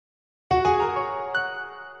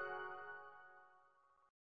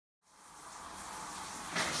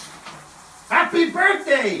Happy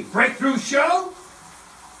birthday, Breakthrough Show!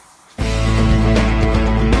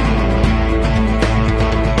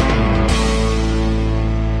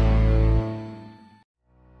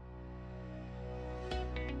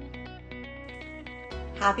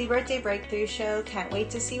 Happy birthday, Breakthrough Show. Can't wait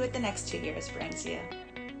to see what the next 2 years brings you.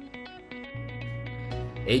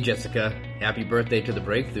 Hey Jessica, happy birthday to the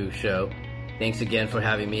Breakthrough Show. Thanks again for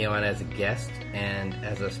having me on as a guest, and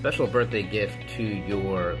as a special birthday gift to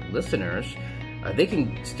your listeners, they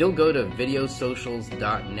can still go to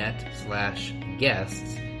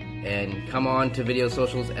videosocials.net/guests and come on to Video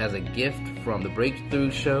Socials as a gift from the Breakthrough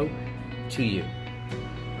Show to you.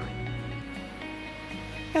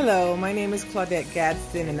 Hello, my name is Claudette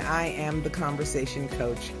Gadsden and I am the Conversation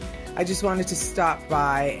Coach. I just wanted to stop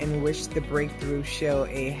by and wish the Breakthrough Show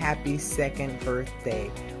a happy second birthday.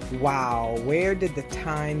 Wow, where did the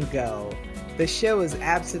time go? The show is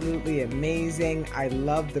absolutely amazing. I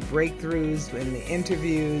love the breakthroughs and the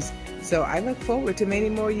interviews, so I look forward to many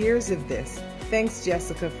more years of this. Thanks,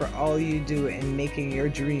 Jessica, for all you do in making your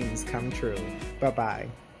dreams come true. Bye-bye.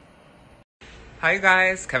 Hi you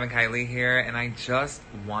guys, Kevin Kiley here, and I just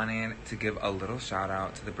wanted to give a little shout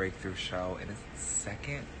out to the Breakthrough Show. It is its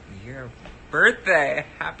second year birthday.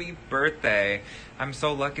 Happy birthday. I'm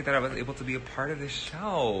so lucky that I was able to be a part of this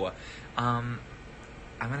show.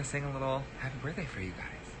 I'm gonna sing a little happy birthday for you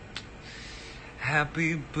guys.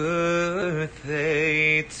 Happy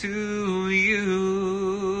birthday to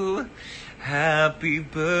you. Happy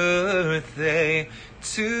birthday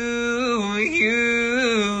to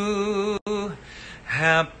you.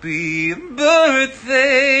 Happy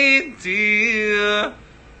birthday, dear,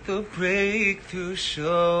 the Breakthrough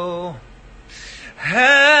Show.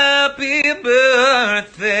 Happy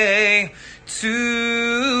birthday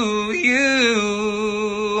to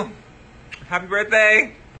you. Happy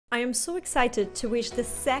birthday. I am so excited to wish the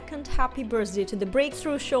second happy birthday to the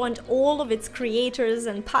Breakthrough Show and all of its creators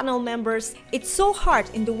and panel members. It's so hard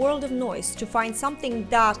in the world of noise to find something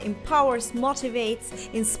that empowers,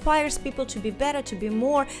 motivates, inspires people to be better, to be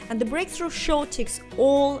more, and the Breakthrough Show ticks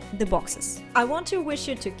all the boxes. I want to wish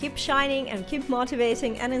you to keep shining and keep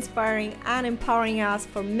motivating and inspiring and empowering us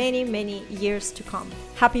for many, many years to come.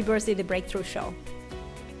 Happy birthday, the Breakthrough Show.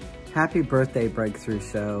 Happy birthday, Breakthrough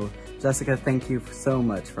Show. Jessica, thank you so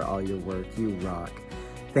much for all your work. You rock.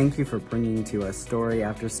 Thank you for bringing to us story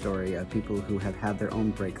after story of people who have had their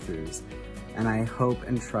own breakthroughs. And I hope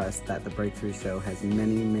and trust that the Breakthrough Show has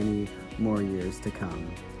many, many more years to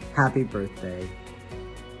come. Happy birthday.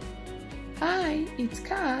 Hi, it's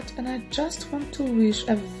Kat, and I just want to wish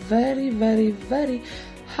a very, very, very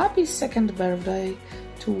happy second birthday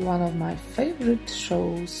to one of my favorite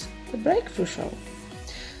shows, The Breakthrough Show.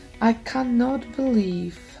 I cannot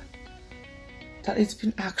believe that it's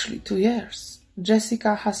been actually 2 years.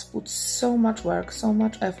 Jessica has put so much work, so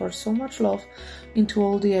much effort, so much love into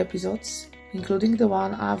all the episodes, including the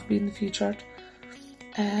one I've been featured.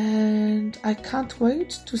 And I can't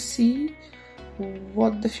wait to see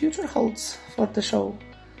what the future holds for the show.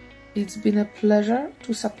 It's been a pleasure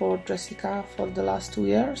to support Jessica for the last 2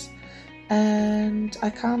 years, and I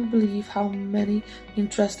can't believe how many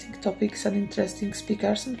interesting topics and interesting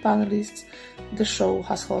speakers and panelists the show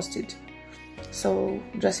has hosted. So,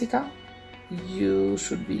 Jessica, you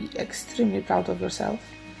should be extremely proud of yourself,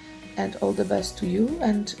 and all the best to you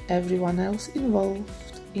and everyone else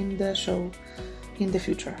involved in the show in the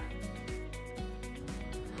future.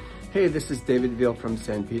 Hey, this is David Veal from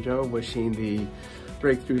San Pedro, wishing the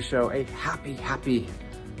Breakthrough Show a happy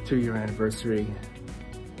 2-year anniversary.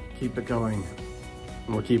 Keep it going,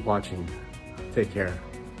 and we'll keep watching. Take care.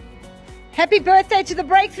 Happy birthday to the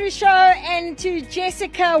Breakthrough Show and to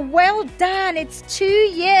Jessica. Well done. It's 2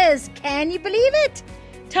 years. Can you believe it?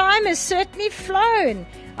 Time has certainly flown.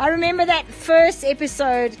 I remember that first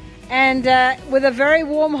episode, and with a very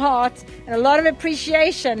warm heart and a lot of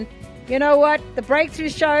appreciation. You know what? The Breakthrough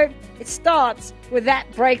Show, it starts with that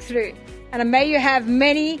breakthrough. And may you have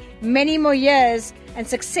many, many more years and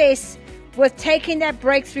success with taking that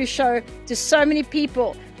Breakthrough Show to so many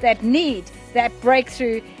people that need that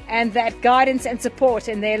breakthrough and that guidance and support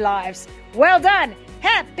in their lives. Well done.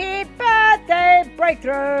 Happy birthday,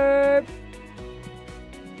 Breakthrough.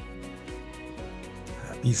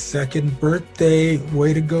 Happy second birthday.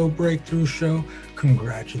 Way to go, Breakthrough Show.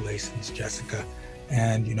 Congratulations, Jessica.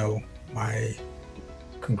 And, you know, my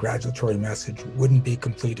congratulatory message wouldn't be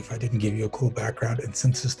complete if I didn't give you a cool background. And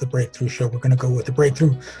since it's the Breakthrough Show, we're going to go with the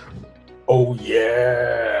breakthrough. Oh,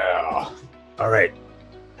 yeah. All right.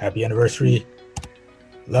 Happy anniversary.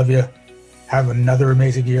 Love you. Have another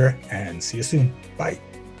amazing year and see you soon. Bye.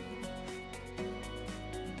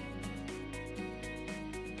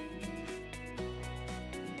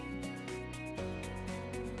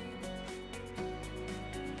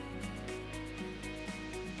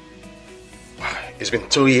 It's been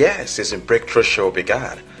 2 years since the Breakthrough Show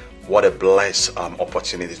began. What a blessed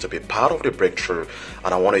opportunity to be part of the Breakthrough,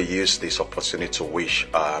 and I want to use this opportunity to wish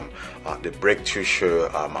the Breakthrough Show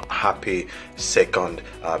happy second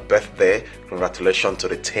birthday. Congratulations to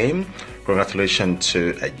the team. Congratulations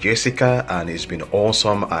to Jessica, and it's been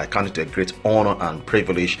awesome. I count it a great honor and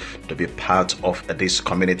privilege to be part of this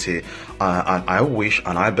community, and I wish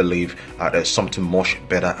and I believe there's something much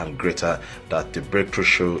better and greater that the Breakthrough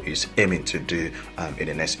Show is aiming to do in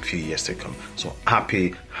the next few years to come. So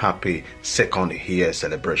happy second year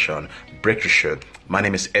celebration, Breakthrough Show. My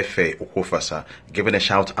name is Efe Okofasa, giving a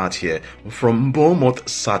shout out here from Bournemouth,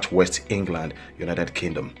 Southwest England, United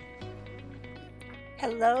Kingdom.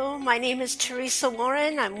 Hello, my name is Teresa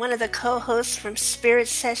Warren. I'm one of the co-hosts from Spirit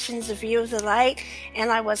Sessions of View of the Light,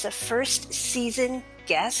 and I was a first season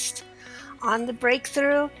guest on the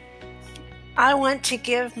Breakthrough. I want to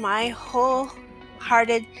give my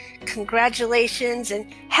wholehearted congratulations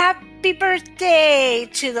and happy birthday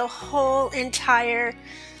to the whole entire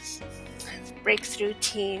Breakthrough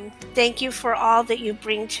team. Thank you for all that you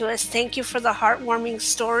bring to us. Thank you for the heartwarming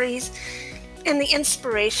stories and the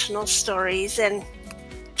inspirational stories, and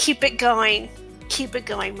keep it going. Keep it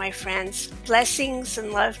going, my friends. Blessings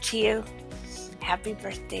and love to you. Happy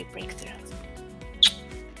birthday, Breakthrough.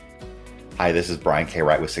 Hi, this is Brian K.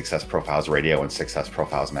 Wright with Success Profiles Radio and Success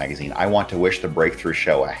Profiles Magazine. I want to wish the Breakthrough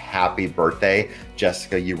Show a happy birthday.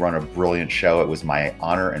 Jessica, you run a brilliant show. It was my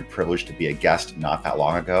honor and privilege to be a guest not that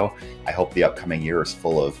long ago. I hope the upcoming year is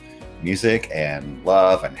full of music and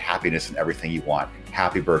love and happiness and everything you want.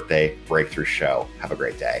 Happy birthday, Breakthrough Show. Have a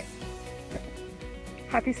great day.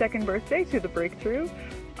 Happy second birthday to the Breakthrough.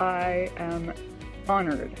 I am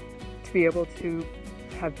honored to be able to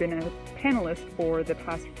have been a panelist for the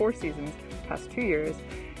past 4 seasons, past 2 years,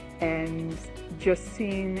 and just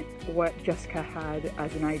seeing what Jessica had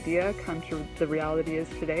as an idea come to the reality is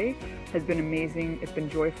today has been amazing. It's been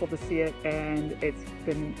joyful to see it, and it's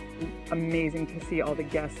been amazing to see all the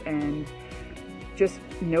guests and just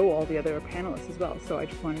know all the other panelists as well. So I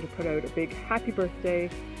just wanted to put out a big happy birthday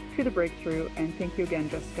to the Breakthrough, and thank you again,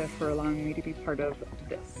 Jessica, for allowing me to be part of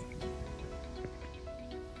this.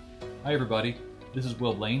 Hi everybody, this is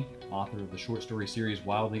Will Lane, author of the short story series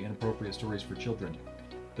Wildly Inappropriate Stories for Children.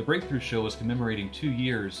 The Breakthrough Show is commemorating 2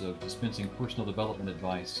 years of dispensing personal development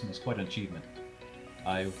advice, and it's quite an achievement.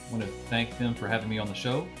 I want to thank them for having me on the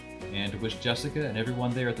show, and to wish Jessica and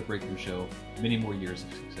everyone there at the Breakthrough Show many more years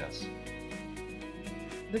of success.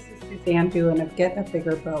 This is Suzanne Doohan of Get a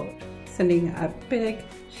Bigger Boat, sending a big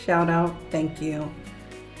shout out thank you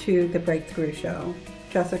to the Breakthrough Show.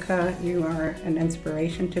 Jessica, you are an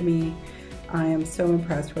inspiration to me. I am so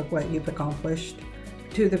impressed with what you've accomplished.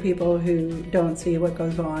 To the people who don't see what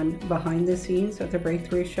goes on behind the scenes of the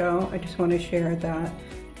Breakthrough Show, I just want to share that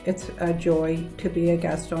it's a joy to be a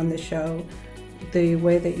guest on the show. The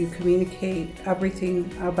way that you communicate everything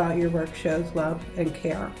about your work shows love and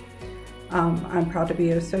care. I'm proud to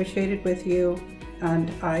be associated with you,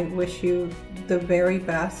 and I wish you the very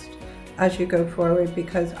best as you go forward,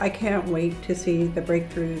 because I can't wait to see the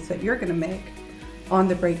breakthroughs that you're going to make on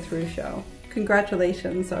the Breakthrough Show.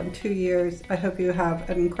 Congratulations on 2 years. I hope you have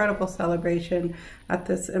an incredible celebration at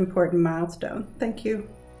this important milestone. Thank you.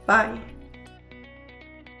 Bye.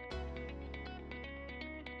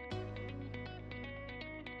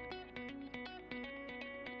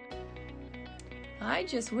 Hi,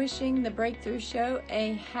 just wishing the Breakthrough Show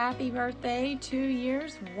a happy birthday, 2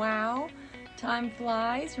 years. Wow, time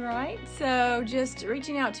flies, right? So just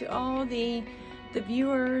reaching out to all the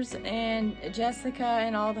viewers and Jessica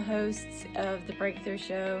and all the hosts of the Breakthrough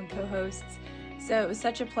Show and co-hosts. So it was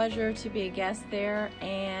such a pleasure to be a guest there,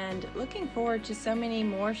 and looking forward to so many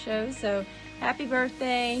more shows. So happy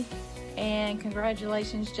birthday and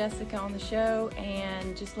congratulations, Jessica, on the show,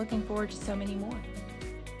 and just looking forward to so many more.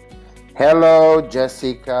 Hello,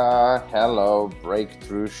 Jessica. Hello,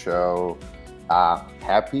 Breakthrough Show.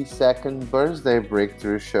 Happy second birthday,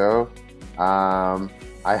 Breakthrough Show.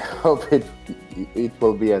 I hope it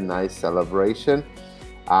will be a nice celebration,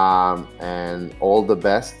 and all the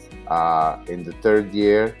best in the 3rd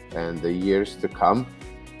year and the years to come.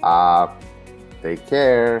 Take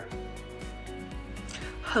care.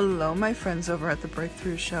 Hello, my friends over at the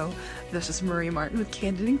Breakthrough Show. This is Marie Martin with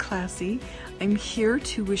Candid and Classy. I'm here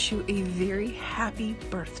to wish you a very happy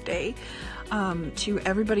birthday. To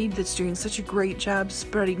everybody that's doing such a great job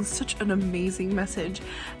spreading such an amazing message,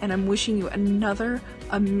 and I'm wishing you another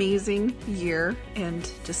amazing year and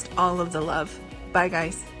just all of the love. Bye,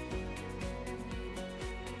 guys.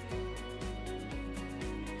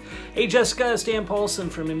 Hey Jessica, it's Dan Paulson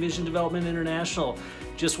from Envision Development International.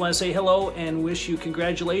 Just want to say hello and wish you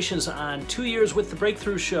congratulations on 2 years with The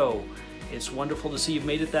Breakthrough Show. It's wonderful to see you've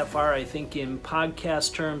made it that far. I think in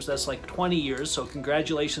podcast terms, that's like 20 years, so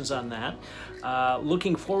congratulations on that.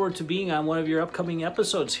 Looking forward to being on one of your upcoming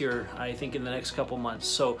episodes here, I think, in the next couple months.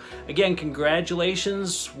 So again,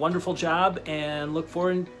 congratulations, wonderful job, and look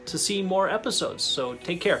forward to seeing more episodes. So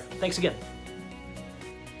take care. Thanks again.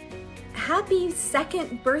 Happy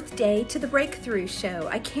second birthday to The Breakthrough Show.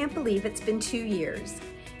 I can't believe it's been 2 years.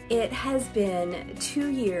 It has been 2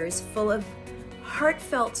 years full of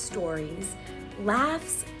heartfelt stories,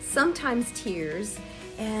 laughs, sometimes tears,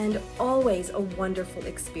 and always a wonderful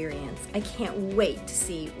experience. I can't wait to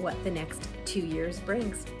see what the next 2 years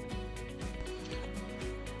brings.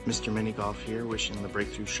 Mr. Minigolf here, wishing The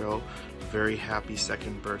Breakthrough Show a very happy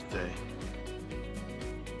second birthday.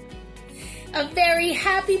 A very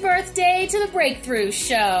happy birthday to The Breakthrough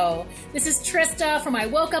Show. This is Trista from I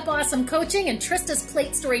Woke Up Awesome Coaching and Trista's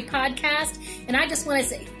Plate Story podcast. And I just want to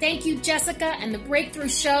say thank you, Jessica and The Breakthrough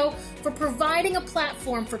Show, for providing a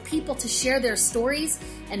platform for people to share their stories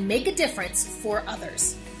and make a difference for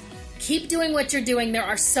others. Keep doing what you're doing. There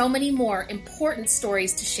are so many more important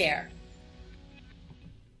stories to share.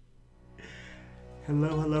 Hello,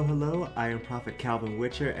 hello, hello. I am Prophet Calvin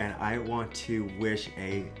Witcher, and I want to wish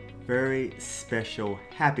a very special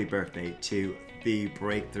happy birthday to The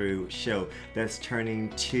Breakthrough Show that's turning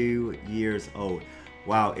 2 years old.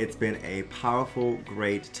 Wow, it's been a powerful,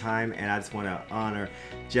 great time, and I just want to honor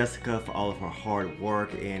Jessica for all of her hard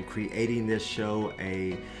work in creating this show,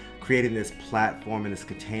 creating this platform and this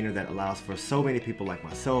container that allows for so many people like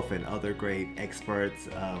myself and other great experts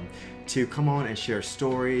to come on and share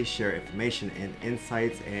stories, share information and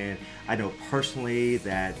insights. And I know personally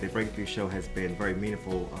that The Breakthrough Show has been very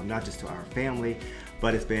meaningful, not just to our family,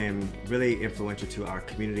 but it's been really influential to our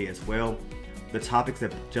community as well. The topics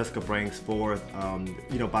that Jessica brings forth,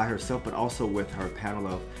 by herself, but also with her panel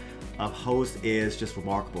of hosts is just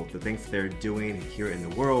remarkable. The things they're doing here in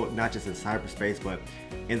the world, not just in cyberspace, but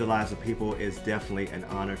in the lives of people, is definitely an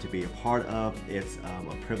honor to be a part of. It's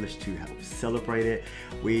a privilege to help celebrate it.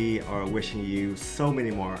 We are wishing you so many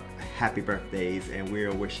more happy birthdays, and we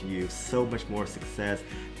are wishing you so much more success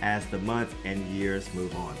as the months and years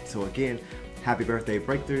move on. So again, happy birthday,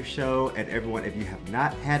 Breakthrough Show. And everyone, if you have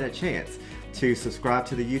not had a chance to subscribe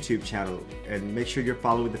to the YouTube channel, and make sure you're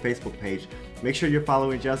following the Facebook page, make sure you're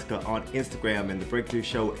following Jessica on Instagram and The Breakthrough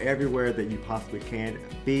Show everywhere that you possibly can.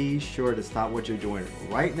 Be sure to stop what you're doing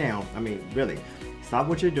right now. I mean, really, stop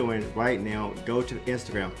what you're doing right now. Go to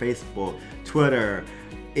Instagram, Facebook, Twitter,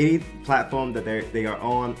 any platform that they are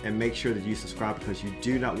on, and make sure that you subscribe, because you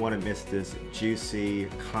do not want to miss this juicy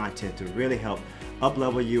content to really help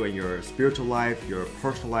up-level you in your spiritual life, your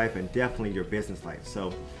personal life, and definitely your business life.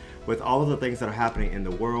 So with all of the things that are happening in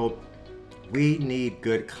the world, we need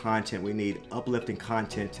good content. We need uplifting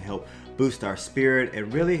content to help boost our spirit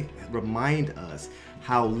and really remind us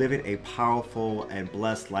how living a powerful and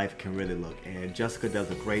blessed life can really look. And Jessica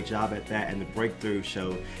does a great job at that, and The Breakthrough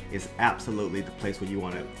Show is absolutely the place where you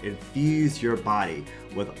want to infuse your body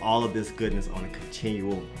with all of this goodness on a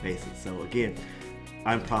continual basis. So again,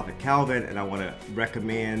 I'm Prophet Calvin, and I want to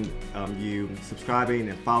recommend you subscribing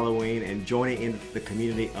and following and joining in the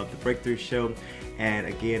community of The Breakthrough Show. And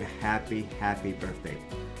again, happy birthday.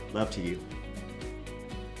 Love to you.